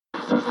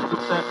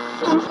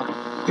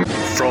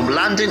From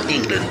London,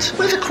 England,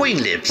 where the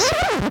Queen lives.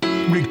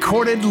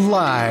 Recorded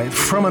live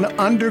from an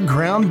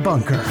underground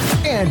bunker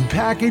and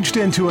packaged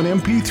into an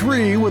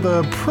MP3 with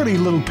a pretty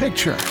little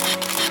picture.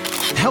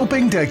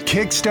 Helping to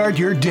kickstart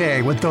your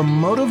day with the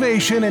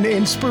motivation and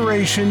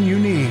inspiration you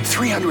need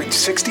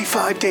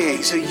 365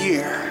 days a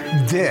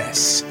year.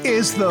 This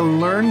is the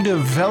Learn,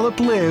 Develop,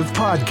 Live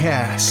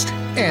podcast.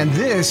 And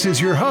this is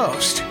your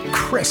host,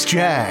 Chris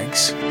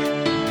Jaggs.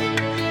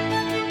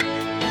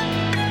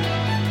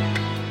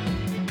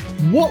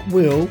 What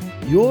will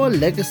your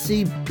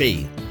legacy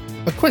be?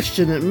 A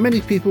question that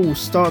many people will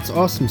start to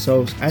ask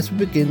themselves as we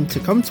begin to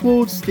come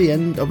towards the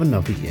end of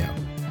another year.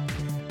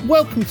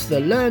 Welcome to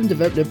the Learn,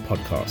 Develop, Live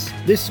podcast.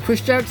 This is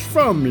Chris Jaggs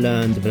from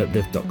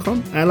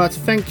LearnDevelopLive.com, and I'd like to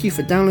thank you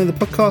for downloading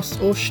the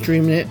podcast or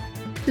streaming it,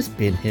 just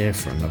being here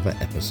for another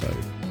episode.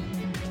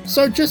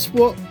 So just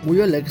what will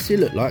your legacy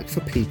look like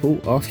for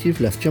people after you've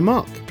left your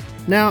mark?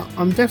 Now,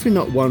 I'm definitely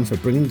not one for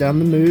bringing down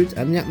the mood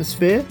and the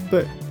atmosphere,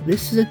 but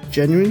this is a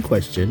genuine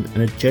question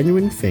and a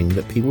genuine thing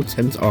that people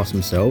tend to ask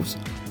themselves,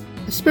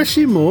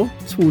 especially more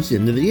towards the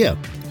end of the year.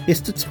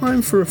 It's the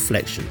time for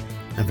reflection,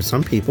 and for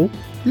some people,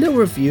 a little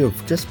review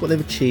of just what they've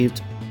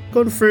achieved,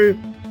 gone through,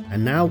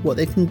 and now what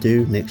they can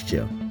do next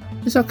year.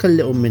 It's like a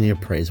little mini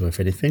appraisal, if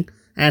anything,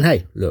 and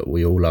hey, look,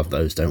 we all love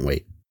those, don't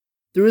we?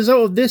 The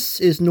result of this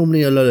is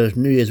normally a lot of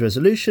New Year's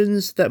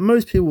resolutions that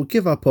most people will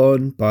give up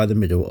on by the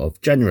middle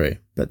of January,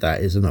 but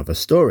that is another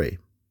story.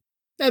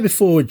 Now,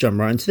 before we jump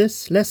right into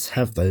this, let's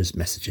have those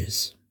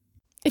messages.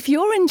 If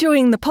you're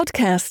enjoying the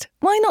podcast,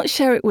 why not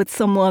share it with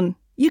someone?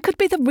 You could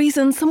be the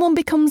reason someone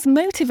becomes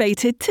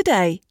motivated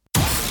today.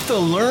 The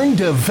Learn,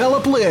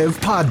 Develop, Live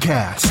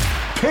podcast.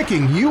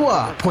 Picking you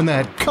up when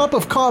that cup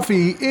of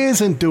coffee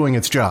isn't doing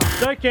its job.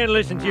 I can't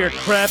listen to your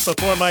crap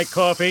before my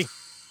coffee.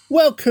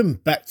 Welcome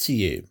back to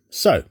you.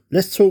 So,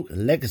 let's talk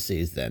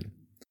legacies then.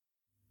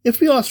 If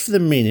we ask for the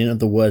meaning of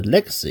the word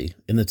legacy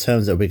in the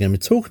terms that we're going to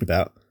be talking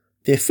about,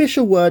 the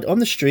official word on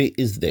the street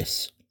is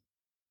this.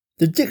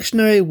 The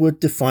dictionary would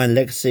define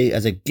legacy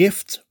as a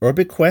gift or a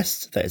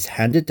bequest that is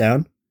handed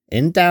down,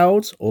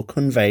 endowed or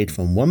conveyed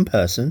from one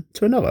person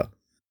to another.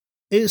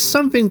 It is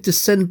something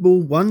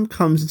descendable one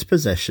comes into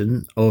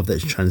possession of that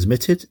is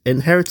transmitted,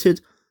 inherited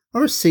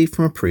or received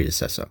from a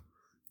predecessor.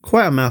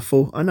 Quite a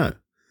mouthful, I know.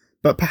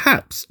 But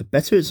perhaps a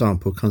better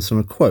example comes from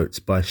a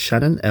quote by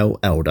Shannon L.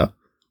 Elder,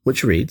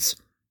 which reads,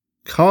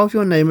 "Carve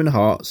your name in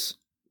hearts,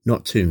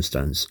 not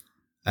tombstones.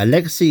 A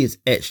legacy is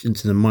etched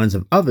into the minds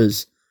of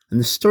others and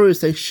the stories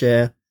they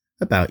share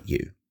about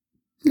you."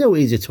 A little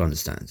easier to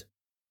understand.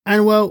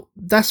 And well,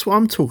 that's what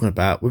I'm talking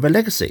about with a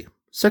legacy.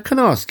 So can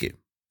I ask you,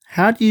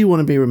 how do you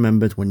want to be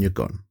remembered when you're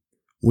gone?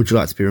 Would you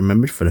like to be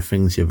remembered for the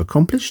things you've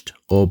accomplished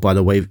or by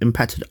the way you've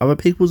impacted other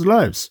people's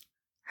lives?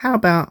 How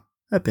about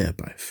a bit of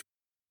both?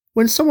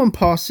 When someone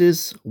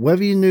passes,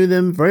 whether you knew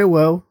them very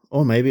well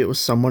or maybe it was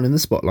someone in the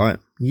spotlight,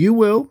 you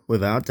will,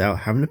 without doubt,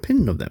 have an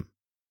opinion of them.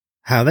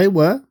 How they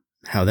were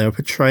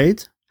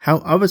portrayed, how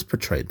others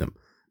portrayed them.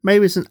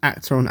 Maybe it's an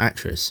actor or an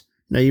actress.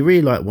 You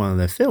really like one of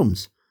their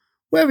films.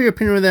 Whatever your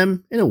opinion of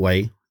them, in a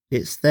way,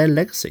 it's their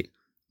legacy.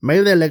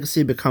 Maybe their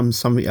legacy becomes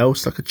something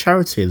else like a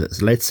charity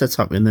that's later set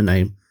up in the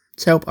name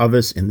to help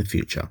others in the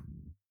future.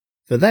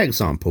 For that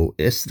example,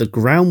 it's the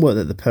groundwork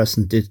that the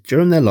person did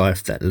during their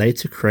life that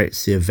later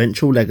creates the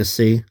eventual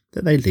legacy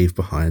that they leave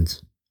behind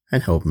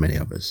and help many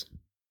others.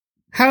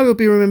 How you'll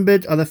be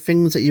remembered are the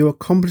things that you're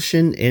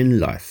accomplishing in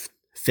life.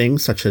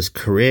 Things such as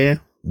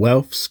career,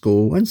 wealth,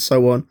 school, and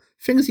so on.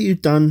 Things that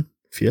you've done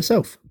for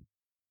yourself.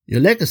 Your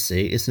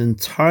legacy is an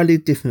entirely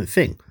different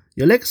thing.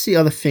 Your legacy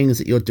are the things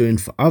that you're doing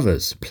for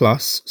others,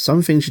 plus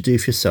some things you do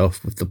for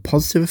yourself with the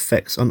positive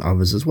effects on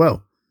others as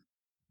well.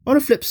 On the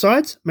flip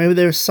side, maybe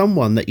there is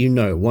someone that you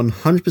know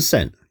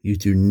 100% you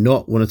do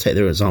not want to take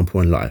their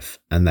example in life,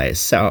 and that is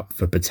set up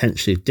for a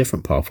potentially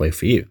different pathway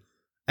for you.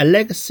 A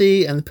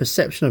legacy and the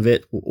perception of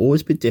it will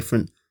always be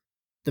different.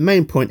 The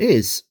main point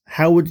is,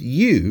 how would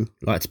you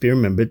like to be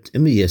remembered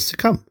in the years to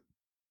come?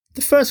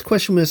 The first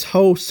question with this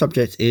whole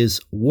subject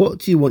is, what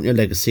do you want your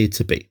legacy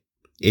to be?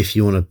 If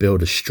you want to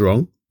build a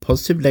strong,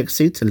 positive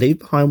legacy to leave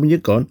behind when you're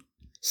gone,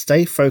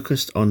 stay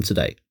focused on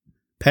today.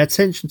 Pay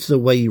attention to the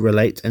way you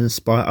relate and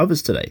inspire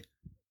others today.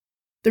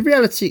 The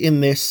reality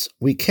in this,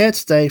 we care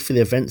today for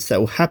the events that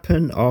will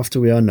happen after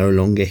we are no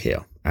longer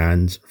here.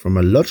 And from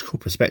a logical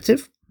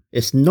perspective,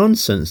 it's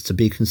nonsense to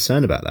be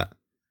concerned about that.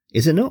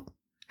 Is it not?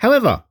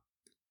 However,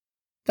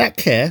 that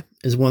care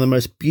is one of the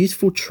most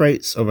beautiful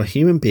traits of a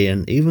human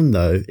being, even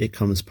though it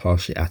comes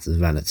partially out of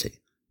vanity.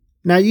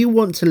 Now, you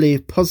want to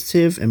leave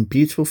positive and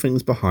beautiful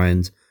things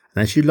behind,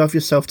 and as you love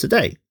yourself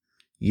today,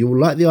 you will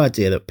like the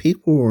idea that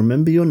people will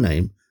remember your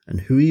name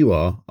and who you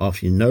are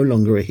after you no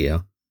longer are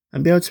here,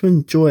 and be able to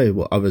enjoy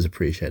what others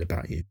appreciate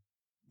about you.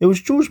 It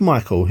was George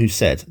Michael who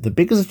said the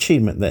biggest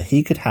achievement that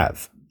he could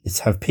have is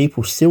to have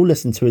people still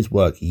listen to his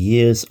work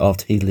years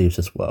after he leaves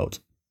this world,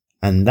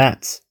 and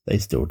that they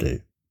still do.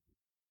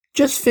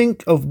 Just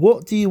think of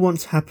what do you want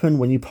to happen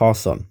when you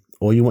pass on,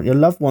 or you want your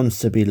loved ones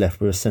to be left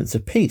with a sense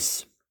of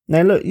peace.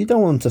 Now look, you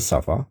don't want them to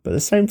suffer, but at the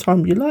same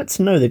time, you like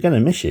to know they're going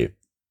to miss you.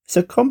 It's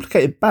a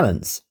complicated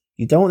balance.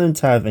 You don't want them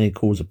to have any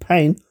cause of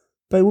pain,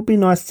 but it would be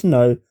nice to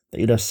know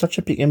that you'd have such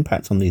a big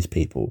impact on these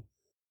people.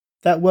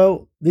 That,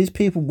 well, these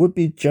people would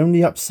be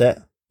generally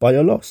upset by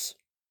your loss.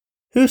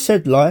 Who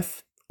said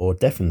life, or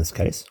death in this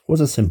case, was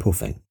a simple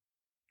thing?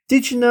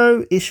 Did you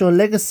know it's your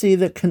legacy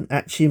that can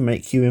actually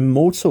make you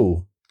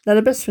immortal? Now,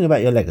 the best thing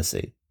about your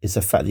legacy is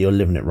the fact that you're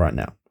living it right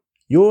now.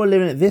 You're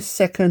living it this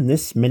second,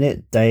 this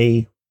minute,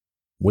 day,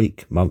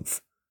 week,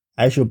 month.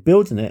 As you're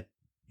building it,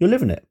 you're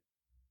living it.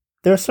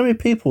 There are so many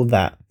people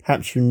that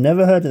perhaps you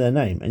never heard of their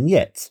name, and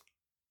yet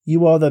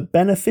you are the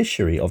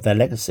beneficiary of their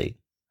legacy.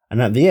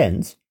 And at the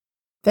end,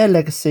 their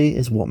legacy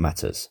is what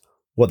matters.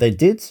 What they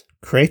did,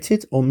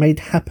 created, or made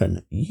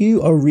happen,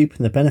 you are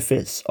reaping the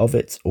benefits of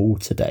it all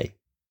today.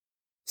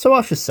 So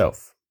ask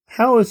yourself,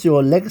 how is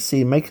your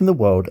legacy making the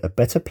world a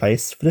better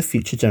place for the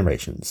future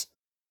generations?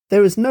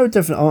 There is no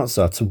definite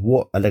answer to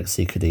what a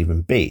legacy could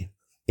even be.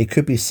 It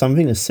could be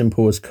something as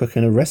simple as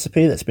cooking a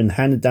recipe that's been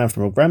handed down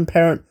from a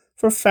grandparent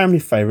for a family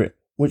favourite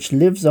which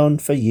lives on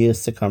for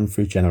years to come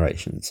through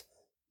generations.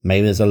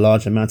 Maybe there's a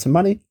large amount of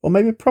money or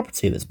maybe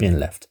property that's being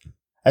left.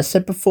 As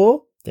said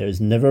before, there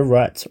is never a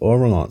right or a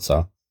wrong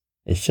answer.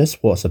 It's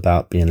just what's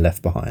about being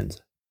left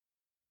behind.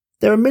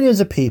 There are millions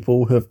of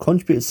people who have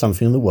contributed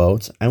something in the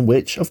world and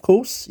which, of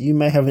course, you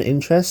may have an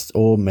interest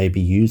or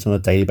maybe use on a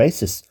daily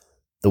basis.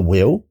 The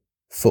wheel,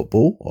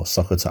 football or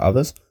soccer to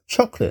others,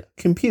 chocolate,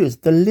 computers,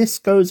 the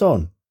list goes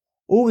on.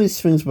 All these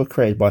things were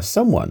created by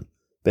someone,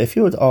 but if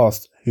you were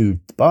asked who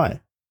by,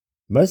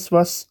 most of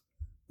us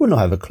would not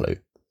have a clue.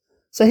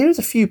 So here's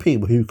a few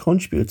people who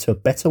contributed to a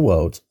better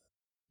world,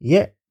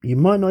 yet you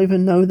might not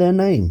even know their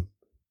name.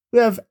 We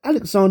have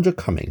Alexander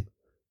Cumming,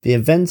 the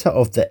inventor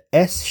of the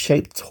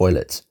S-shaped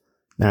toilet.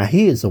 Now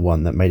he is the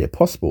one that made it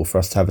possible for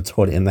us to have a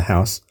toilet in the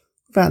house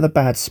without the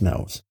bad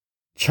smells.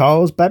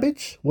 Charles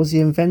Babbage was the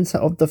inventor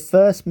of the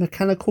first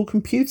mechanical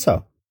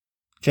computer.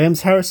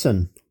 James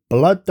Harrison,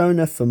 blood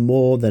donor for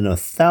more than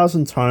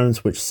 1,000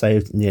 times, which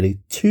saved nearly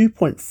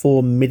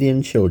 2.4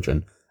 million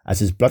children as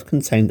his blood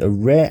contained a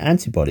rare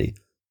antibody.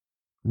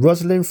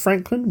 Rosalind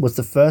Franklin was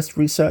the first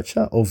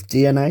researcher of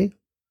DNA.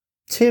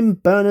 Tim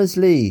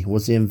Berners-Lee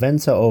was the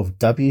inventor of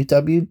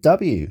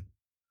www.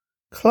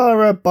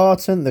 Clara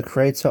Barton, the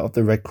creator of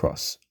the Red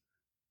Cross.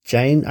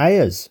 Jane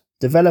Ayers,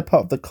 developer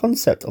of the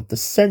concept of the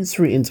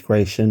sensory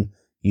integration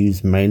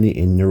used mainly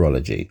in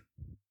neurology.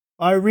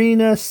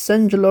 Irina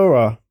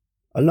Sengelora,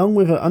 along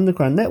with her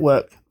underground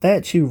network, they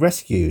actually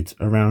rescued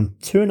around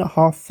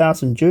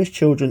 2,500 Jewish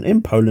children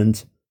in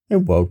Poland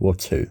in World War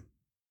II.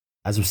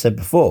 As we said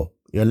before,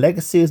 your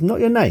legacy is not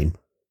your name,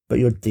 but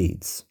your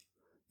deeds.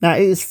 Now,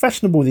 it is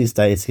fashionable these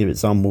days to give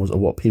examples of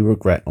what people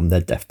regret on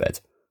their deathbed,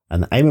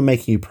 and the aim of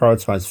making you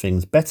prioritise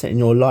things better in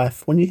your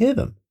life when you hear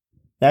them.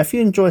 Now, if you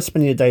enjoy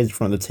spending your days in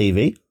front of the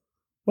TV,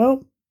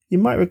 well, you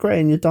might regret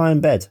it in your dying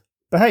bed.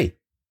 But hey,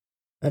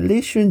 at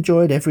least you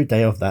enjoyed every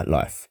day of that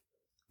life.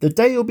 The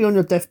day you'll be on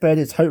your deathbed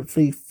is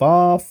hopefully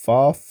far,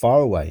 far, far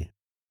away.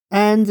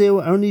 And it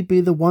will only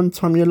be the one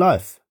time in your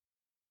life.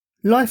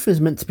 Life is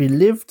meant to be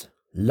lived,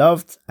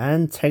 loved,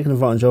 and taken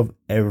advantage of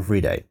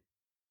every day.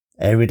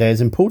 Every day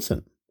is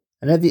important.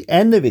 And at the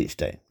end of each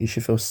day, you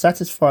should feel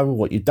satisfied with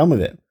what you've done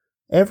with it.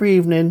 Every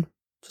evening,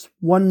 just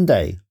one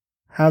day,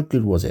 how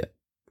good was it?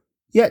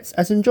 Yet,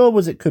 as enjoyable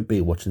as it could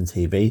be watching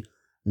TV,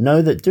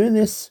 know that doing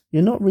this,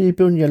 you're not really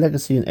building your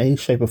legacy in any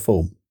shape or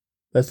form,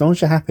 as long as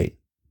you're happy.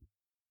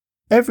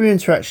 Every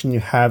interaction you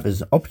have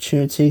is an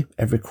opportunity.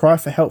 Every cry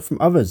for help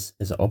from others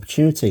is an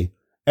opportunity.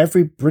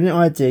 Every brilliant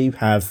idea you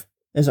have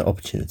is an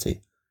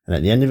opportunity. And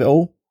at the end of it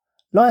all,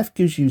 life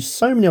gives you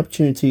so many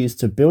opportunities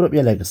to build up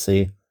your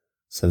legacy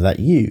so that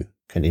you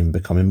can even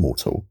become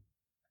immortal.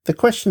 The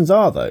questions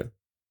are, though,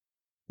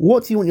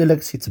 what do you want your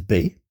legacy to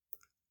be?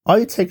 Are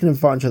you taking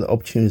advantage of the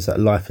opportunities that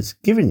life has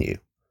given you?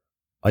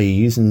 Are you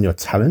using your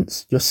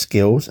talents, your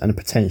skills, and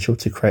potential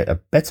to create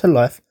a better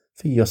life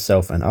for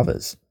yourself and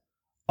others?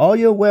 Are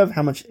you aware of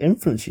how much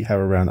influence you have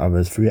around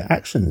others through your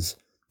actions,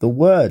 the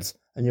words,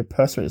 and your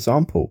personal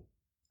example?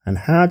 And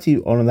how do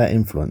you honour that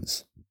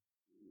influence?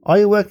 Are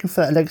you working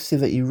for that legacy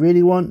that you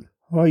really want,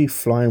 or are you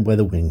flying where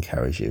the wind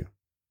carries you?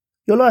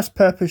 Your life's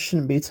purpose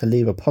shouldn't be to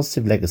leave a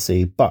positive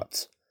legacy,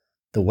 but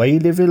the way you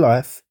live your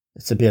life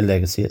is to be a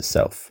legacy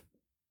itself.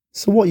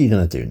 So what are you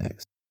going to do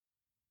next?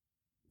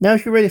 Now,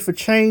 if you're ready for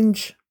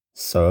change,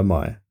 so am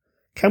I.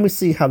 Can we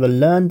see how the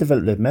Learn,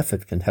 Develop, Live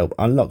method can help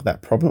unlock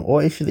that problem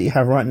or issue that you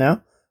have right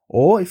now?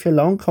 Or if you're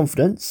low on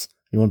confidence,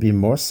 you want to be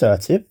more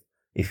assertive,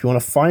 if you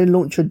want to finally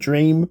launch your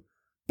dream,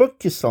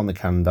 book your slot on the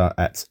calendar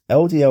at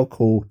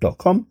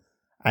ldlcall.com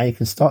and you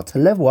can start to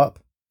level up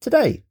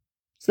today.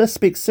 So let's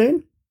speak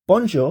soon.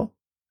 Bonjour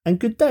and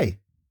good day.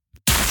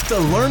 The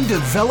Learn,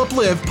 Develop,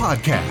 Live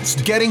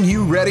podcast, getting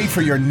you ready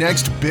for your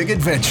next big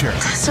adventure.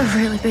 That's a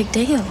really big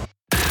deal.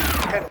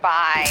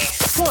 Goodbye.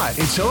 What?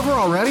 It's over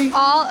already?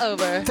 All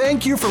over.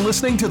 Thank you for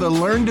listening to the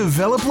Learn,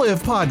 Develop,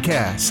 Live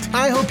podcast.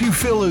 I hope you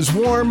feel as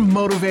warm,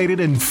 motivated,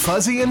 and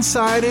fuzzy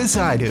inside as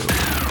I do.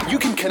 You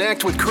can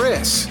connect with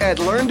Chris at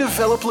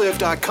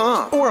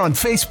LearnDevelopLive.com or on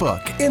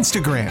Facebook,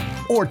 Instagram,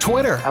 or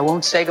Twitter. I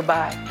won't say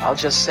goodbye. I'll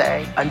just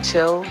say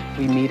until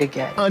we meet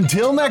again.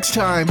 Until next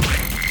time,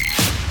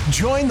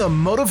 join the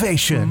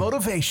motivation.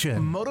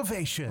 Motivation.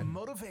 Motivation.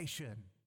 Motivation.